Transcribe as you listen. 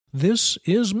This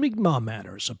is Mi'kmaq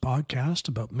Matters, a podcast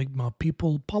about Mi'kmaq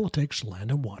people, politics, land,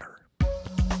 and water.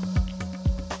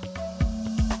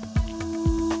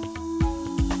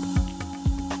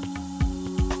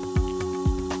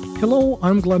 Hello,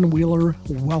 I'm Glenn Wheeler.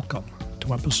 Welcome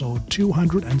to episode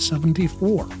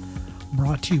 274,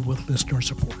 brought to you with listener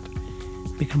support.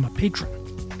 Become a patron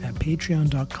at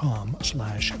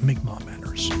patreon.com/Mi'kmaq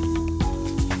Matters.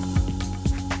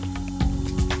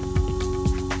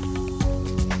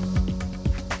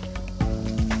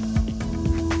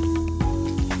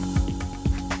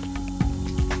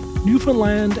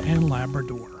 Newfoundland and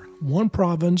Labrador, one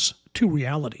province, two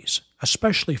realities,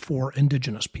 especially for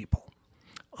Indigenous people.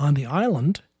 On the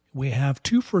island, we have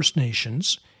two First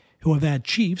Nations who have had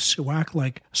chiefs who act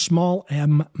like small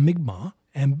M Mi'kmaq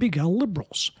and big L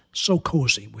Liberals, so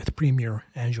cozy with Premier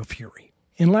Andrew Furey.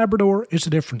 In Labrador, it's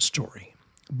a different story.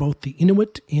 Both the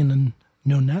Inuit in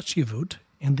Nunavut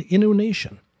and the Innu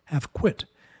Nation have quit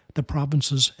the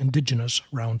province's Indigenous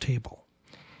Roundtable.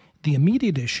 The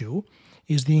immediate issue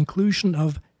is the inclusion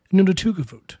of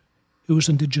Nunavut, whose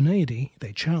indigeneity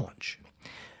they challenge.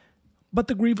 But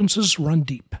the grievances run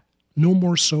deep, no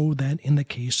more so than in the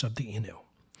case of the Innu.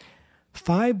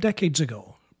 5 decades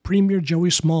ago, Premier Joey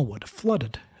Smallwood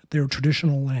flooded their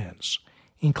traditional lands,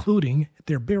 including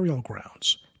their burial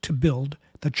grounds, to build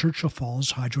the Churchill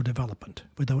Falls hydro development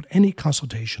without any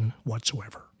consultation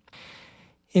whatsoever.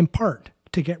 In part,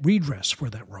 to get redress for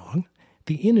that wrong,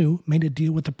 the Innu made a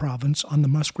deal with the province on the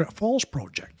Muskrat Falls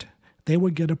project. They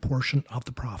would get a portion of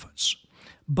the profits.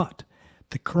 But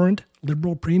the current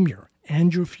Liberal Premier,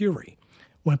 Andrew Furey,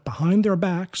 went behind their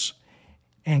backs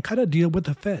and cut a deal with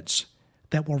the feds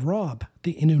that will rob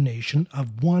the Innu Nation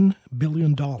of $1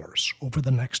 billion over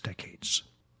the next decades.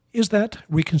 Is that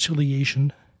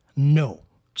reconciliation? No,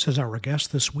 says our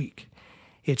guest this week.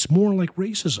 It's more like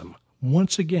racism,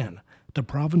 once again, the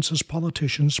province's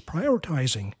politicians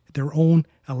prioritizing their own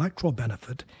electoral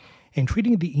benefit and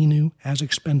treating the Innu as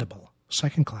expendable,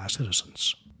 second-class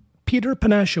citizens. Peter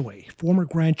Panashaway, former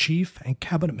Grand Chief and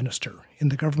Cabinet Minister in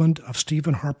the government of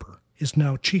Stephen Harper, is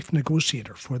now Chief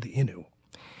Negotiator for the Innu.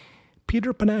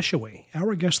 Peter Panashaway,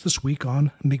 our guest this week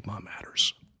on Mi'kmaq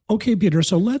Matters. Okay, Peter,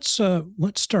 so let's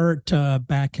start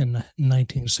back in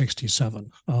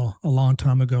 1967. A long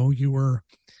time ago.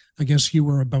 I guess you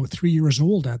were about 3 years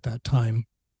old at that time.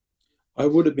 I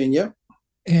would have been, yeah.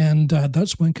 And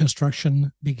that's when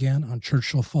construction began on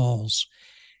Churchill Falls.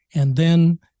 And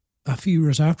then a few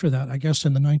years after that, I guess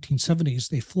in the 1970s,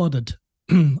 they flooded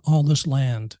all this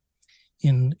land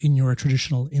in your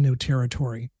traditional Innu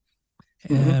territory.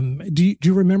 Mm-hmm. Do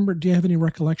you remember, do you have any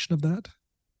recollection of that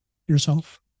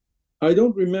yourself? I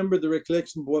don't remember the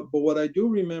recollection, but what I do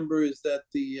remember is that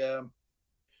the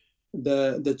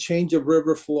change of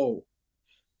river flow,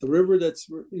 the river that's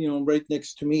right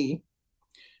next to me,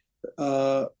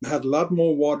 had a lot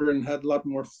more water and had a lot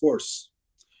more force.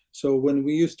 So when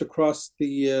we used to cross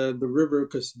the river,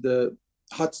 because the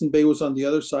Hudson Bay was on the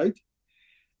other side,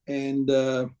 and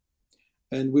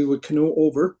we would canoe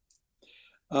over.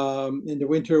 In the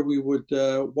winter, we would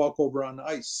walk over on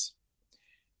ice,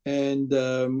 and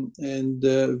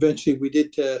eventually we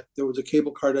did. There was a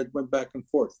cable car that went back and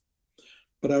forth.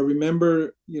 But I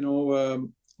remember,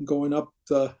 going up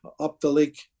the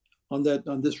lake on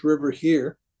this river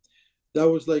here. That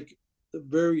was like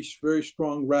very, very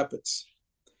strong rapids.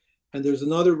 And there's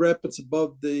another rapids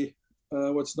above the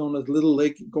what's known as Little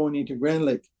Lake going into Grand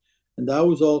Lake, and that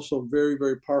was also very,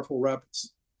 very powerful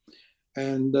rapids.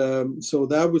 And so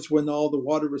that was when all the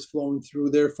water was flowing through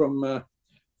there from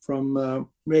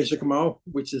Meshikamau,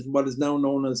 which is what is now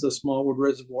known as the Smallwood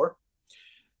Reservoir.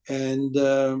 And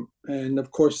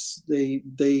of course they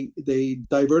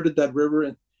diverted that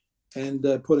river and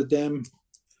put a dam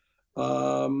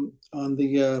on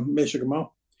the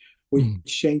Meshikamau,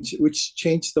 which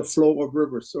changed the flow of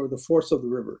rivers or the force of the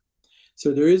river.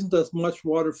 So there isn't as much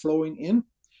water flowing in,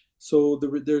 so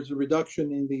there's a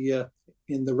reduction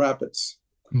in the rapids.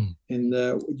 And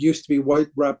it used to be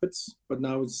white rapids, but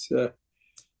now it's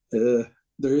there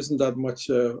isn't that much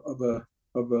of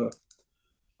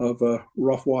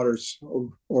rough waters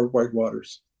or white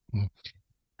waters.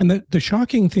 And the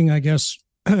shocking thing, I guess,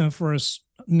 for us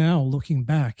now looking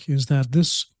back, is that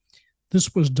this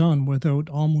was done without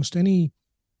almost any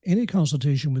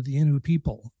consultation with the Innu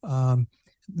people.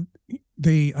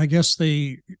 They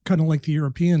kind of like the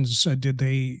Europeans did.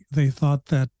 They thought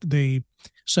that they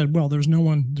said, well, there's no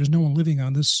one living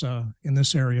on this in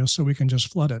this area, so we can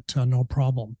just flood it, no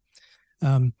problem.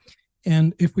 And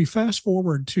if we fast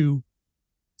forward to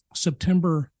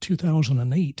September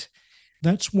 2008,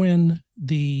 that's when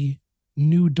the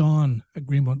New Dawn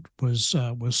Agreement was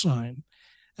signed.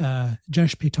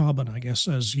 Jeshpitaban, I guess,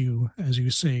 as you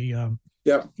say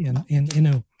Yeah. in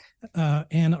Innu.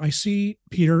 And I see,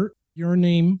 Peter, your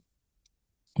name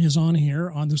is on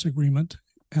here on this agreement.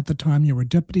 At the time, you were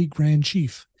Deputy Grand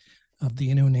Chief of the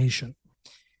Innu Nation.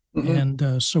 Mm-hmm.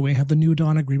 And so we have the New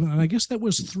Dawn Agreement. And I guess that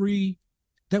was three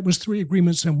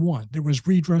agreements in one. There was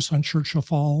redress on Churchill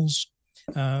Falls.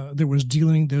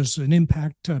 There's an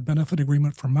impact benefit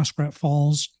agreement for Muskrat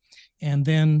Falls. And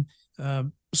then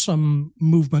some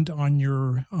movement on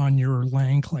your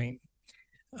land claim.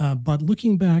 But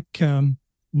looking back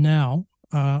now,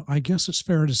 I guess it's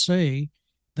fair to say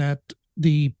that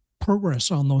the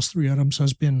progress on those three items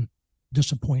has been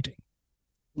disappointing.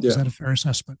 Yeah. Is that a fair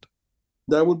assessment?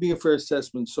 That would be a fair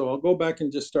assessment. So I'll go back and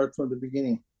just start from the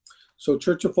beginning. So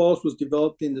Churchill Falls was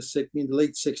developed in the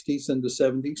late 60s and the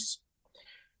 70s.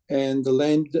 And the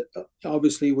land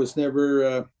obviously was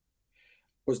never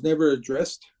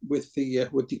addressed with the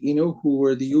Innu, who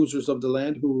were the users of the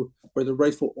land, who were the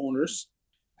rightful owners.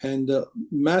 And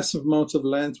massive amounts of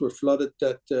lands were flooded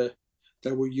that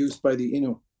were used by the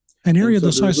Innu. An area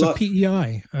the size of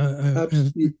PEI.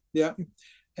 Yeah.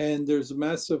 And there's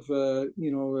massive,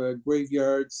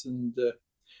 graveyards and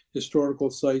historical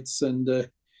sites and,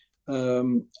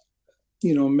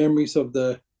 memories of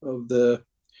the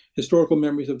historical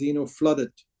memories of the Innu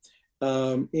flooded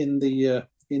in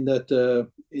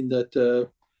that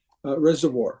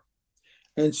reservoir.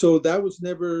 And so that was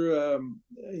never,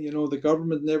 the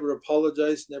government never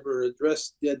apologized, never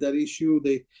addressed that issue.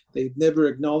 They've never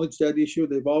acknowledged that issue.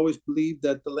 They've always believed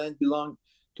that the land belonged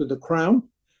to the crown,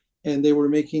 and they were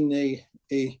making a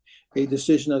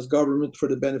decision as government for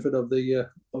the benefit of the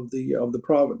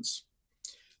province.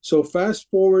 So fast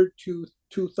forward to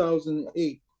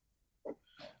 2008,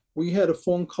 we had a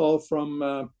phone call from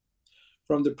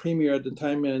the premier at the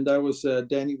time, and that was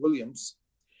Danny Williams.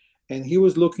 And he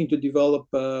was looking to develop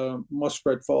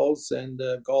Muskrat Falls and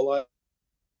Gull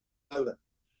Island.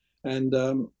 And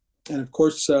of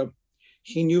course,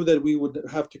 he knew that we would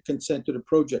have to consent to the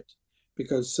project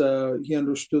because he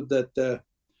understood that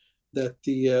at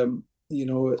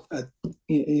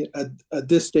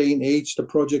this day and age, the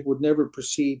project would never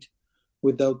proceed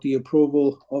without the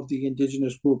approval of the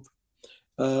Indigenous group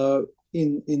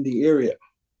in the area.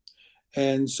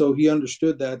 And so he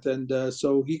understood that. And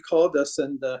so he called us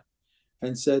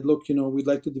and said, look, we'd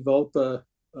like to develop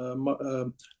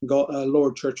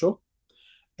Lower Churchill,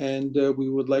 and we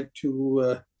would like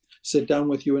to sit down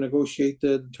with you and negotiate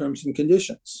the terms and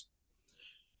conditions.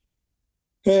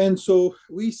 And so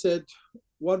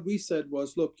what we said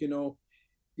was, look,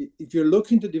 if you're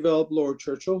looking to develop Lower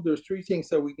Churchill, there's three things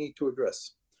that we need to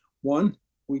address. One,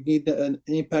 we need an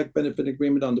impact benefit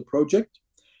agreement on the project.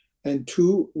 And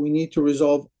two, we need to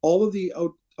resolve all of the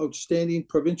outstanding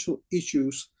provincial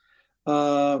issues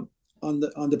on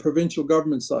the provincial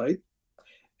government side.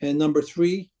 And number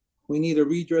three, we need a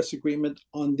redress agreement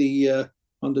on the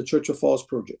Churchill Falls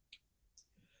project.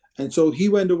 And so he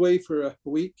went away for a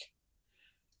week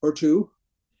or two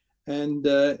and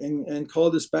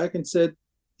called us back and said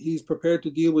he's prepared to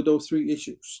deal with those three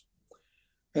issues.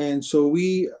 And so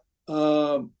we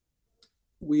all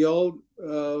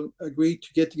agreed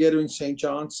to get together in St.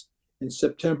 John's in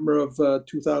September of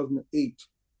 2008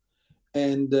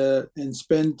 and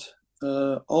spend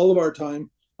all of our time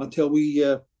until we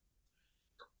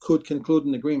could conclude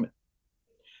an agreement.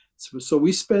 So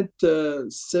we spent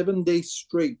 7 days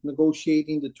straight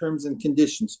negotiating the terms and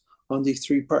conditions on these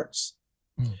three parts.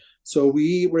 Mm. So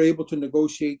we were able to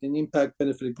negotiate an impact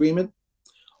benefit agreement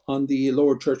on the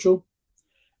Lower Churchill,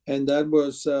 and that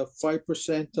was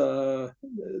 5%. The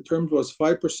terms was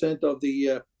 5% of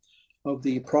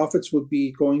the profits would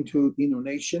be going to Innu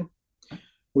Nation.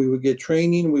 We would get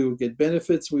training, we would get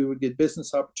benefits, we would get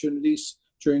business opportunities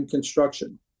during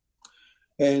construction.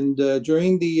 And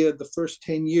during the first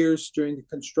 10 years during the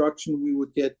construction, we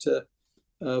would get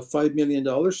 $5 million.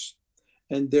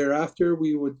 And thereafter,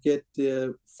 we would get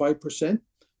 5%.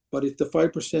 But if the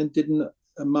 5% didn't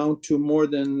amount to more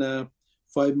than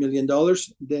 $5 million,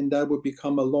 then that would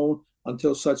become a loan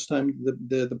until such time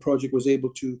the project was able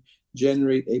to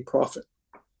generate a profit.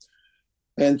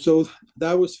 And so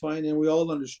that was fine. And we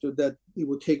all understood that it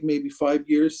would take maybe 5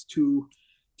 years to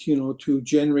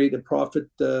generate a profit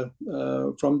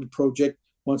from the project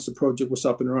once the project was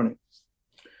up and running.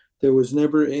 There was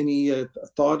never any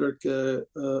thought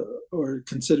or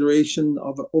consideration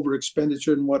of over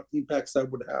expenditure and what impacts that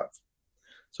would have.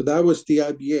 So that was the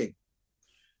IBA.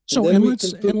 So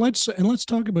let's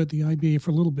talk about the IBA for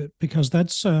a little bit, because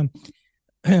that's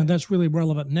really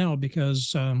relevant now.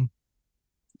 Because a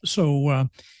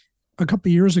couple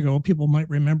of years ago, people might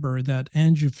remember that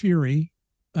Andrew Fury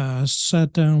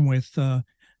sat down with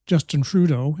Justin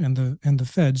Trudeau and the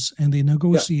feds, and they Yeah,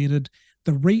 negotiated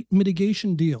the rate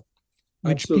mitigation deal,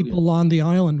 which absolutely. people on the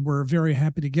island were very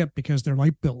happy to get because their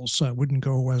light bills wouldn't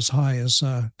go as high as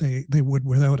they would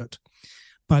without it.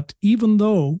 But even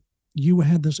though you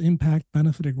had this impact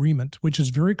benefit agreement, which is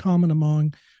very common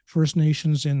among First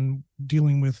Nations in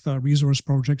dealing with resource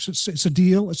projects, it's a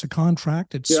deal, it's a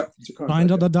contract, it's Yeah, it's a signed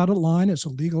contract. on the dotted line, it's a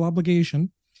legal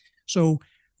obligation. So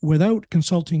without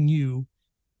consulting you,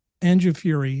 Andrew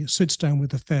Fury sits down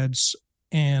with the feds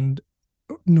and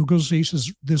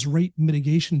negotiates this rate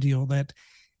mitigation deal that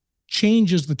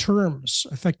changes the terms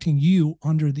affecting you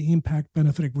under the impact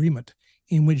benefit agreement,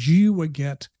 in which you would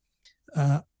get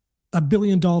 $1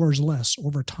 billion less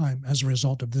over time as a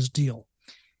result of this deal.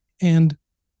 And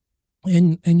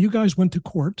you guys went to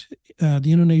court. The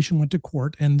Innu Nation went to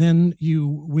court, and then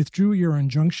you withdrew your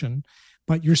injunction.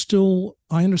 But you're still,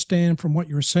 I understand from what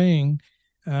you're saying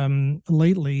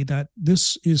lately, that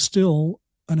this is still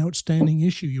an outstanding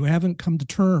issue. You haven't come to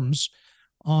terms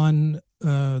on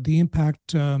the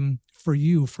impact for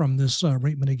you from this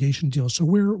rate mitigation deal. So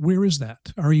where is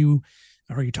that? Are you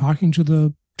talking to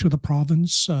the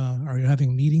province? Are you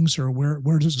having meetings, or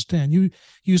where does it stand?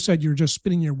 You said you're just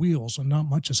spinning your wheels and not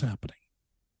much is happening.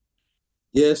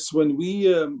 Yes, when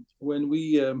we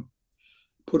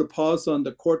put a pause on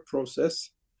the court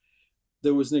process,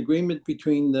 there was an agreement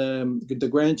between the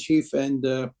Grand Chief and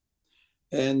the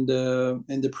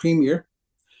Premier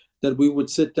that we would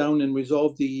sit down and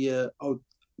resolve the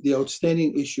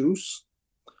outstanding issues,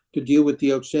 to deal with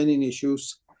the outstanding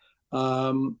issues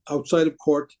outside of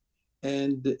court,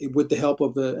 and with the help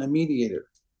of a mediator.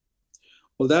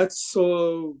 Well, that's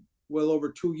well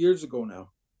over 2 years ago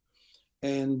now,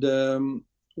 and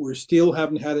we still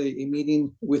haven't had a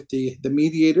meeting with the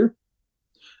mediator.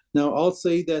 Now, I'll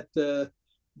say that the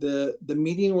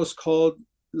meeting was called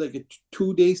like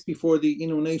 2 days before the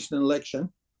Innu Nation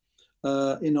election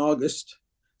in August,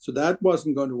 so that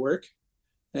wasn't going to work,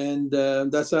 and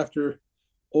that's after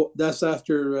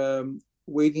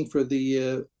waiting for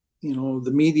the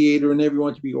the mediator and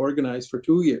everyone to be organized for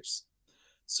 2 years.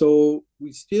 So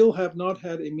we still have not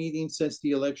had a meeting since the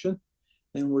election,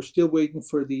 and we're still waiting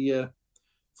for the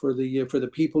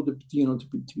people to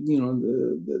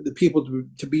the people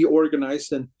to be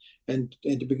organized and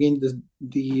to begin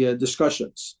the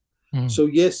discussions. So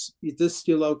yes, it is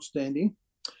still outstanding,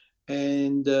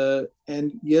 and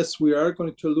yes, we are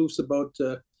going to lose about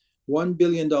 $1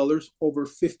 billion over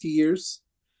 50 years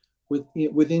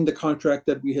within the contract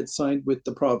that we had signed with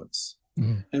the province.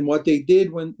 And what they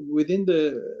did when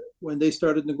they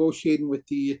started negotiating when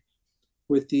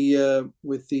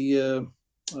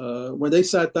they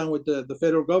sat down with the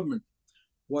federal government,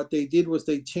 what they did was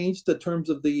they changed the terms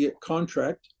of the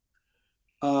contract,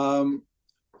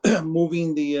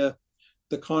 moving the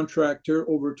contractor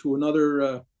over to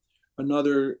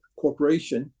another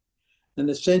corporation, and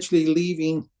essentially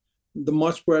leaving the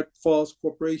Muskrat Falls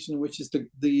Corporation, which is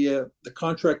the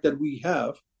contract that we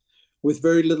have, with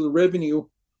very little revenue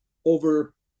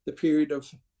over the period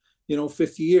of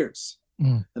 50 years.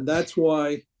 And that's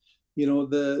why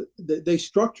they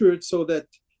structure it so that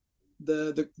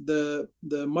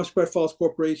the Muskrat Falls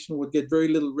Corporation would get very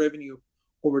little revenue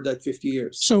over that 50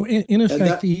 years. So in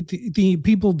effect, the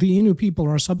people, the Innu people,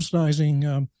 are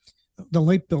subsidizing the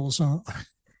light bills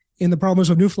in the province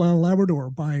of Newfoundland and Labrador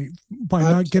by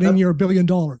not getting your $1 billion.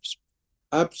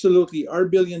 Absolutely, our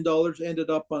 $1 billion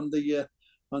ended up on the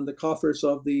coffers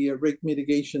of the rate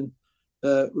mitigation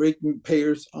rate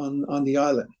payers on the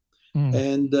island.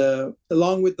 And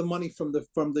along with the money from the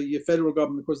federal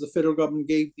government, because the federal government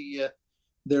gave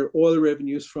their oil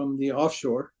revenues from the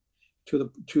offshore to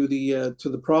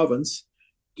the province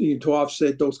to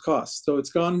offset those costs. So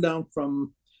it's gone down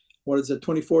from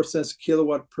 24 cents a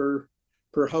kilowatt per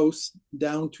house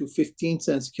down to 15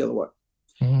 cents a kilowatt.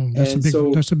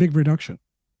 That's a big reduction.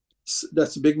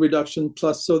 That's a big reduction.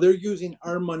 Plus, so they're using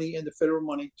our money and the federal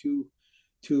money to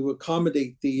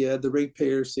accommodate the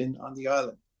ratepayers on the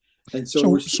island. And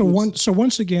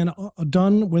once again,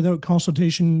 done without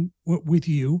consultation with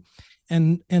you,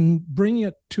 and bringing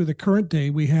it to the current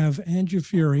day, we have Andrew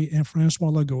Fury and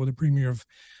Francois Legault, the Premier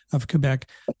of Quebec,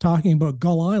 talking about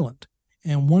Gull Island.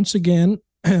 And once again,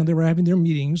 they were having their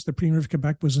meetings. The Premier of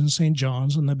Quebec was in St.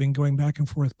 John's, and they've been going back and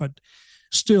forth. But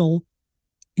still,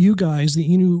 you guys, the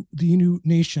Innu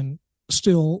Nation,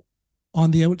 still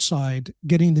on the outside,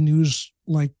 getting the news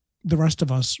like the rest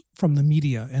of us from the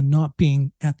media and not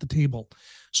being at the table.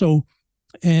 So,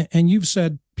 and you've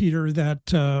said, Peter,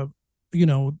 that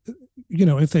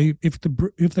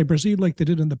if they proceed like they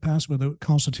did in the past without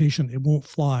consultation, it won't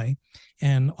fly,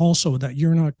 and also that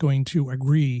you're not going to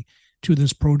agree to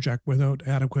this project without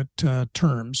adequate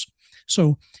terms.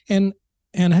 So, and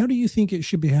how do you think it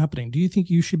should be happening? Do you think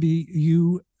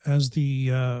you as the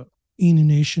Innu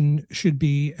Nation should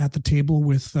be at the table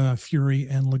with Fury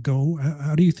and Legault?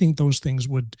 How do you think those things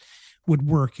would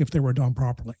work if they were done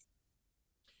properly?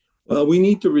 Well, we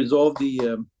need to resolve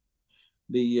the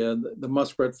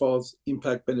Muskrat Falls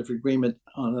Impact Benefit Agreement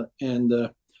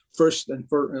first and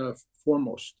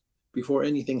foremost before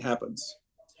anything happens.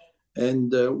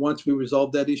 And once we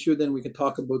resolve that issue, then we can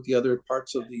talk about the other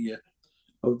parts of the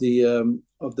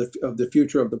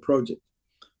future of the project.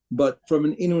 But from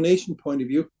an Innu Nation point of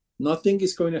view, nothing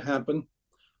is going to happen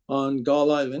on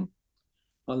Gull Island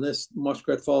unless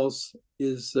Muskrat Falls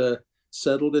is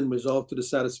settled and resolved to the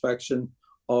satisfaction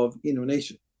of Innu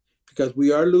Nation, because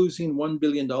we are losing $1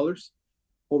 billion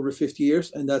over 50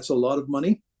 years, and that's a lot of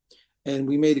money. And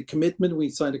we made a commitment. We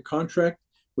signed a contract.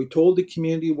 We told the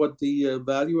community what the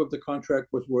value of the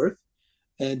contract was worth,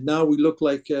 and now we look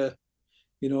like that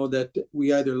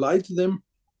we either lied to them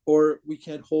or we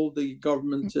can't hold the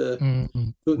government to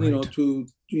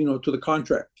the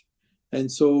contract. And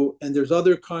there's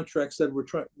other contracts that we're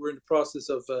in the process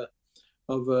of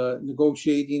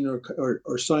negotiating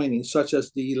or signing, such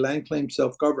as the land claim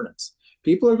self-governance.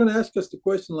 People are going to ask us the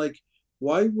question, like,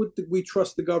 why would we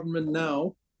trust the government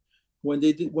now when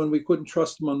we couldn't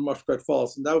trust them on Muskrat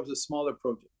Falls, and that was a smaller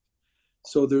project.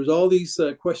 So there's all these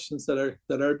questions that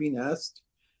are being asked,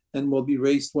 and will be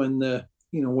raised when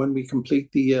we complete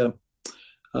the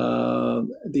land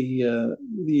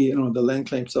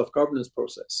claim self-governance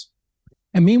process.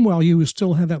 And meanwhile, you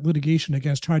still have that litigation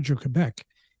against Hydro-Quebec.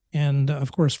 And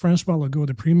of course, Francois Legault,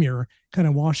 the premier, kind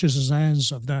of washes his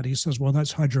hands of that. He says, well,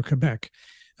 that's Hydro-Quebec.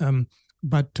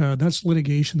 But that's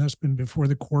litigation that's been before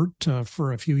the court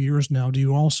for a few years now. Do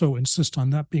you also insist on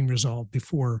that being resolved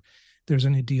before there's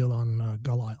any deal on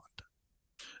Gull Island?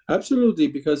 Absolutely,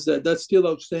 because that's still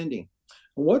outstanding.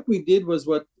 And what we did was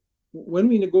when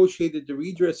we negotiated the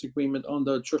redress agreement on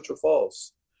the Churchill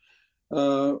Falls,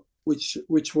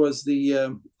 which was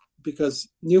because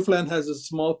Newfoundland has a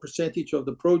small percentage of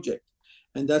the project,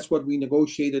 and that's what we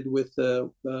negotiated with the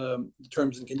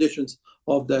terms and conditions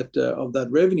of that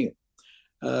revenue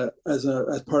as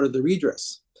part of the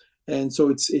redress. And so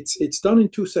it's done in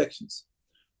two sections.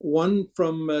 One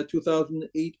from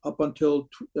 2008 up until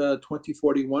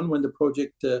 2041, when the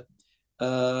project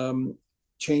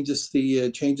changes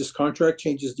contract,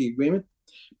 changes the agreement,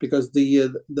 because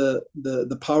the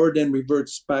power then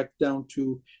reverts back down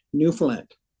to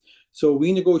Newfoundland. So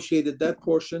we negotiated that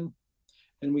portion,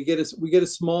 and we get a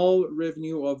small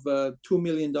revenue of $2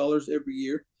 million every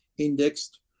year,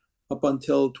 indexed up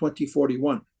until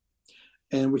 2041,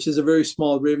 and which is a very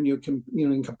small revenue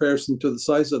in comparison to the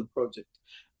size of the project.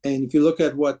 And if you look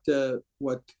at what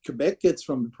Quebec gets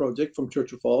from the project, from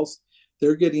Churchill Falls,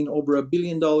 they're getting over $1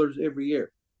 billion every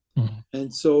year. Mm-hmm.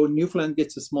 And so Newfoundland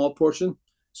gets a small portion.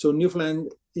 So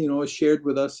Newfoundland, shared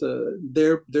with us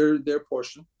their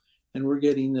portion, and we're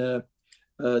getting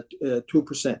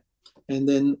 2%. And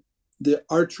then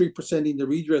our 3% in the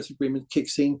redress agreement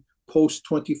kicks in post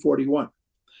 2041.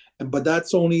 But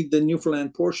that's only the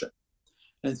Newfoundland portion.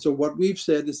 And so what we've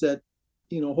said is that,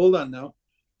 hold on now,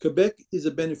 Quebec is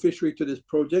a beneficiary to this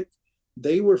project.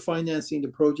 They were financing the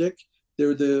project.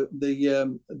 They're the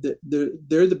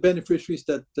beneficiaries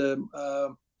that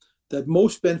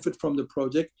most benefit from the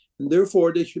project, and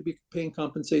therefore they should be paying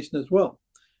compensation as well.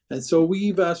 And so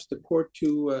we've asked the court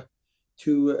to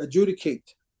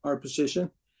adjudicate our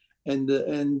position, and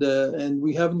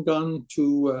we haven't gone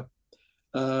to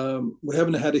we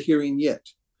haven't had a hearing yet.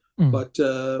 But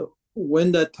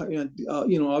when that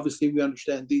obviously we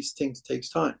understand these things takes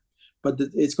time, but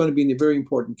it's going to be a very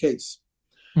important case.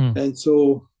 And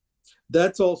so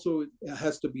that's also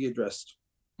has to be addressed.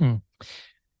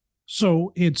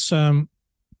 So it's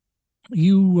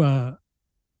you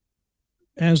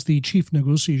as the chief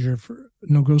negotiator for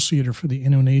the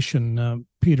Innu Nation,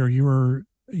 Peter. You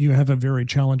have a very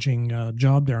challenging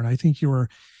job there, and I think you were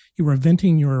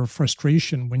venting your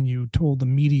frustration when you told the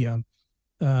media.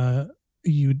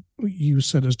 You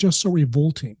said it's just so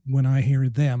revolting when I hear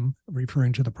them,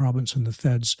 referring to the province and the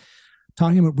feds,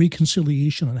 talking about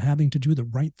reconciliation and having to do the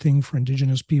right thing for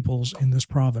Indigenous peoples in this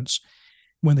province.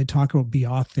 When they talk about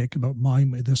Beothic, about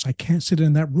this, I can't sit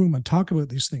in that room and talk about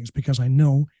these things because I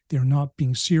know they're not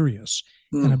being serious.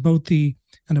 And about the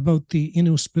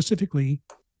Innu specifically,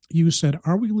 you said,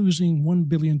 are we losing $1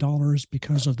 billion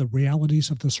because of the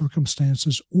realities of the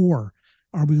circumstances, or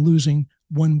are we losing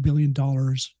 $1 billion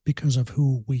because of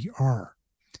who we are?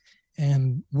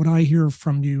 And what I hear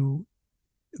from you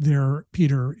there,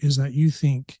 Peter, is that you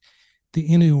think the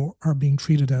Innu are being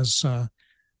treated as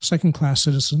second class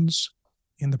citizens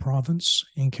in the province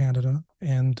in Canada.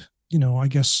 And, I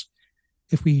guess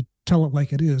if we tell it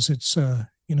like it is, it's a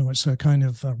kind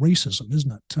of racism,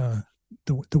 isn't it?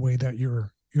 The way that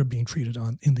you're being treated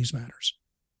in these matters.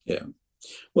 Yeah.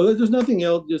 Well, there's nothing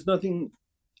else. There's nothing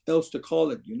else to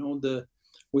call it.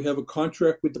 We have a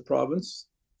contract with the province,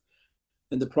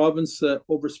 and the province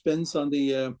overspends on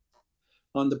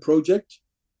the project.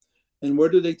 And where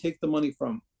do they take the money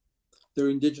from? Their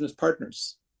Indigenous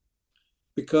partners,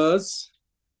 because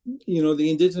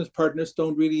the Indigenous partners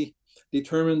don't really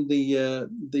determine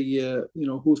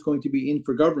who's going to be in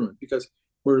for government, because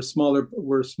we're smaller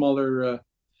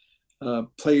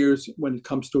players when it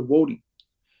comes to voting,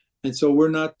 and so we're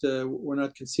not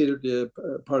considered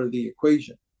part of the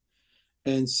equation.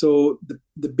 And so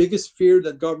the biggest fear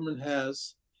that government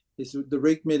has is the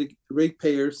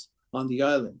ratepayers on the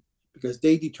island, because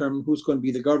they determine who's going to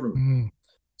be the government. Mm.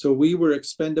 So we were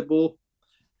expendable,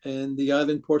 and the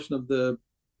island portion of the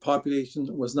population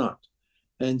was not.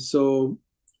 And so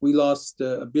we lost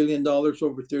 $1 billion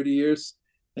over 30 years,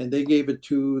 and they gave it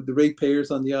to the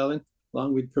ratepayers on the island,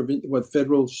 along with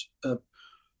federal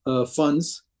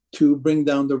funds, to bring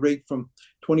down the rate from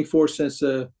 24 cents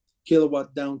a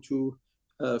kilowatt down to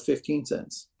 15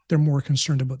 cents. They're more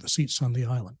concerned about the seats on the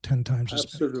island, 10 times as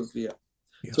many. Absolutely, yeah.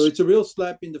 Yes. So it's a real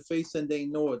slap in the face, and they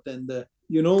know it. And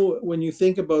when you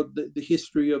think about the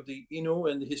history of the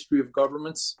Innu and the history of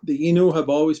governments, the Innu have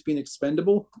always been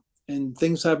expendable, and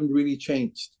things haven't really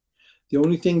changed. The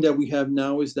only thing that we have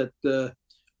now is that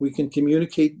we can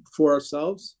communicate for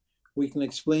ourselves. We can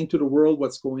explain to the world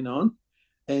what's going on,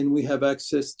 and we have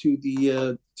access to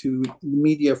the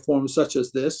media forms such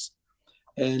as this,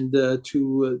 and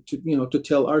to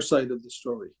tell our side of the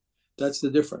story. That's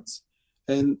the difference.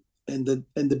 And the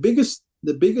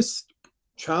biggest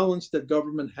challenge that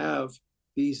government have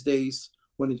these days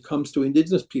when it comes to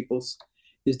Indigenous peoples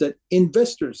is that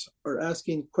investors are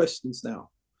asking questions now.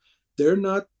 They're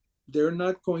not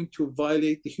going to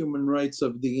violate the human rights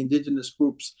of the Indigenous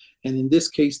groups, and in this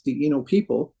case, the Innu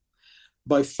people,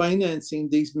 by financing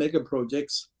these mega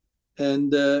projects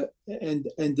and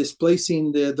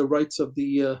displacing the rights of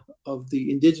the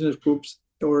Indigenous groups,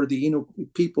 or the Innu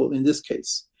people in this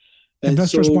case. And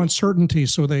investors want certainty,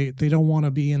 so they don't want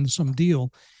to be in some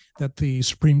deal that the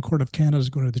Supreme Court of Canada is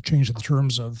going to change the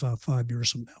terms of 5 years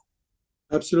from now.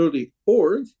 Absolutely.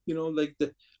 Or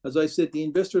as I said, the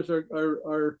investors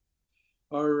are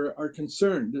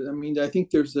concerned. I mean, I think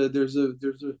there's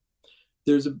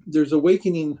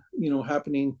awakening,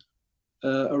 happening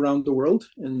around the world,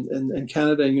 and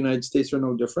Canada and United States are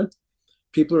no different.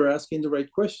 People are asking the right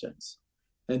questions,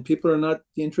 and people are not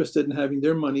interested in having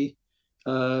their money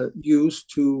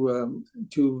used to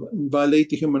violate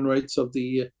the human rights of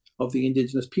the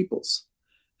Indigenous peoples.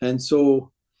 And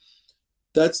so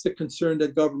that's the concern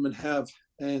that government have,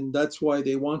 and that's why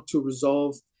they want to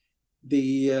resolve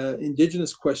the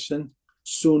Indigenous question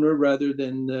sooner rather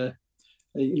than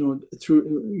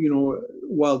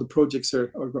while the projects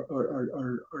are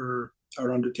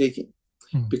undertaking,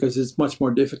 because it's much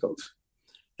more difficult.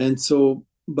 And so,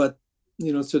 but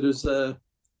so there's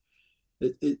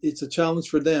it's a challenge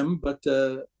for them, but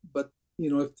if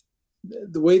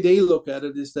the way they look at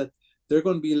it is that they're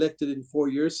going to be elected in 4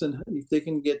 years, and if they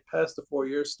can get past the 4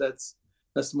 years, that's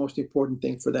the most important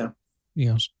thing for them.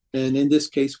 Yes. And in this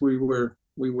case, we were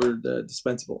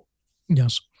dispensable.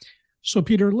 Yes. So,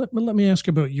 Peter, let me ask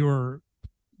about your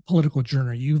political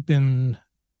journey. You've been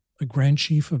a Grand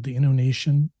Chief of the Innu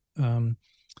Nation.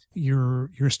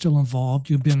 You're still involved.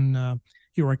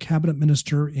 You're a cabinet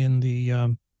minister in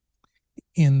the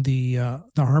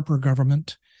Harper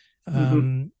government,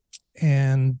 and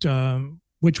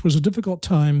which was a difficult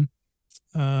time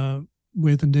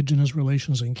with Indigenous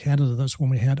relations in Canada. That's when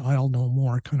we had Isle No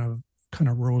More kind of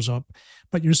rose up.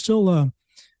 But you're still a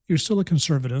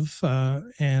conservative,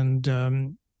 and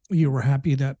you were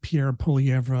happy that Pierre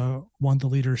Poilievre won the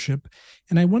leadership.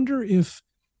 And I wonder if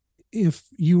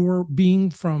your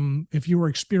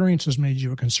experience has made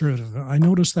you a conservative. I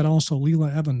noticed that also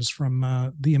Leela Evans from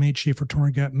the MHA for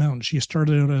Torngat Mountain. She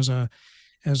started out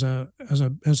as a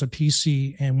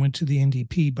PC and went to the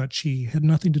NDP, but she had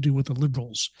nothing to do with the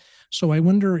Liberals. So I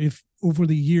wonder if over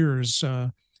the years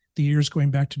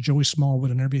going back to Joey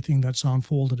Smallwood and everything that's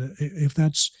unfolded, if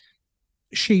that's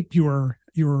shaped your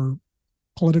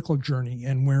political journey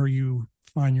and where you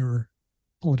find your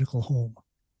political home.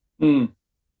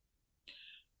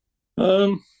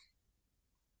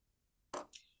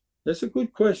 That's a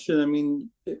good question. I mean,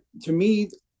 to me,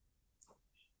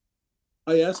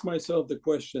 I ask myself the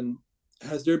question: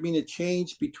 has there been a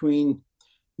change between,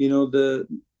 the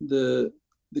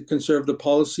conservative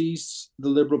policies, the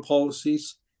liberal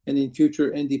policies, and in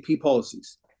future NDP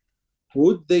policies?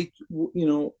 Would they,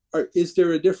 is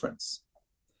there a difference?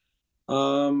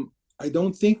 I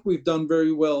don't think we've done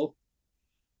very well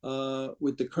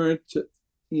with the current,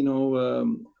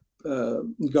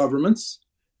 governments.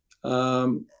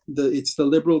 It's the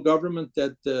liberal government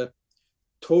that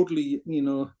totally,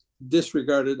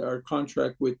 disregarded our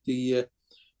contract with the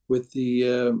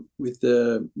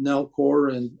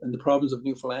Nalcor and the province of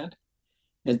Newfoundland,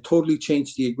 and totally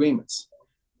changed the agreements.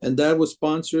 And that was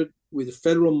sponsored with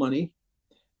federal money,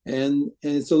 and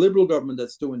it's the liberal government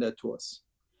that's doing that to us.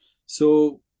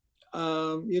 So,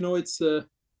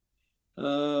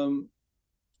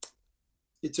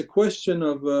 it's a question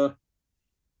of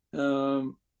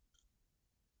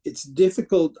it's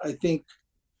difficult, I think,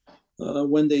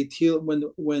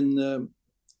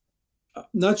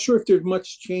 not sure if there's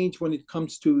much change when it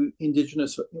comes to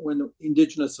Indigenous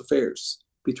affairs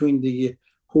between the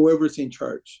whoever's in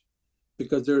charge,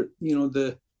 because the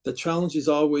challenge is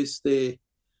always the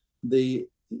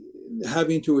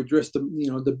having to address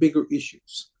the bigger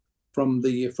issues from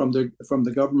the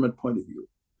government point of view,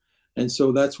 and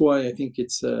so that's why I think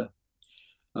it's.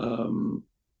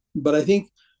 But I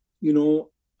think,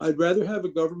 I'd rather have a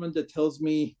government that tells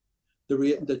me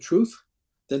the truth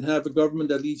than have a government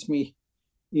that leads me,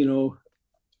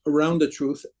 around the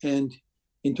truth and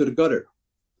into the gutter.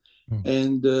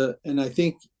 And I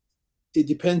think it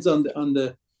depends on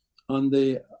the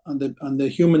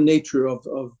human nature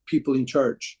of people in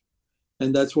charge,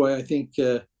 and that's why I think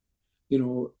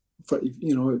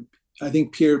I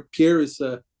think Pierre is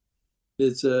a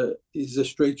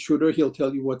straight shooter. He'll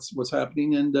tell you what's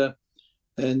happening, and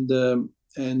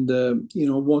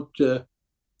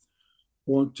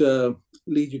won't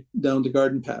lead you down the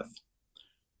garden path.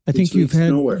 I think you've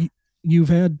had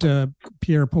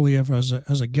Pierre Poilievre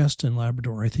as a guest in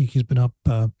Labrador. I think he's been up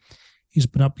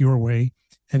your way.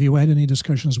 Have you had any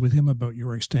discussions with him about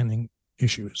your extending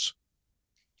issues?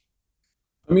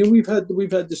 I mean, we've had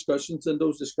discussions, and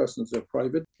those discussions are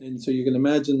private, and so you can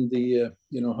imagine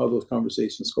how those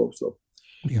conversations go. So,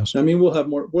 yes, I mean, we'll have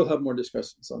more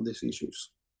discussions on these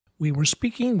issues. We were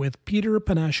speaking with Peter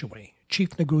Panashaway,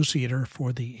 Chief Negotiator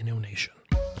for the Innu Nation.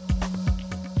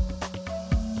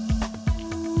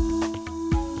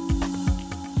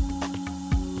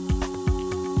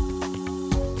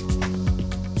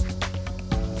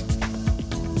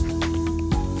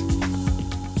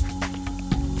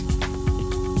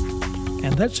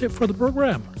 And that's it for the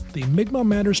program. The Mi'kmaq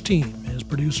Matters team is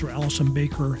producer Allison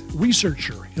Baker,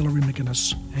 researcher Hilary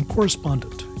McInnes, and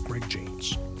correspondent Greg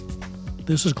James.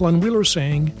 This is Glenn Wheeler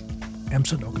saying,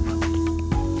 Emsa Nogama.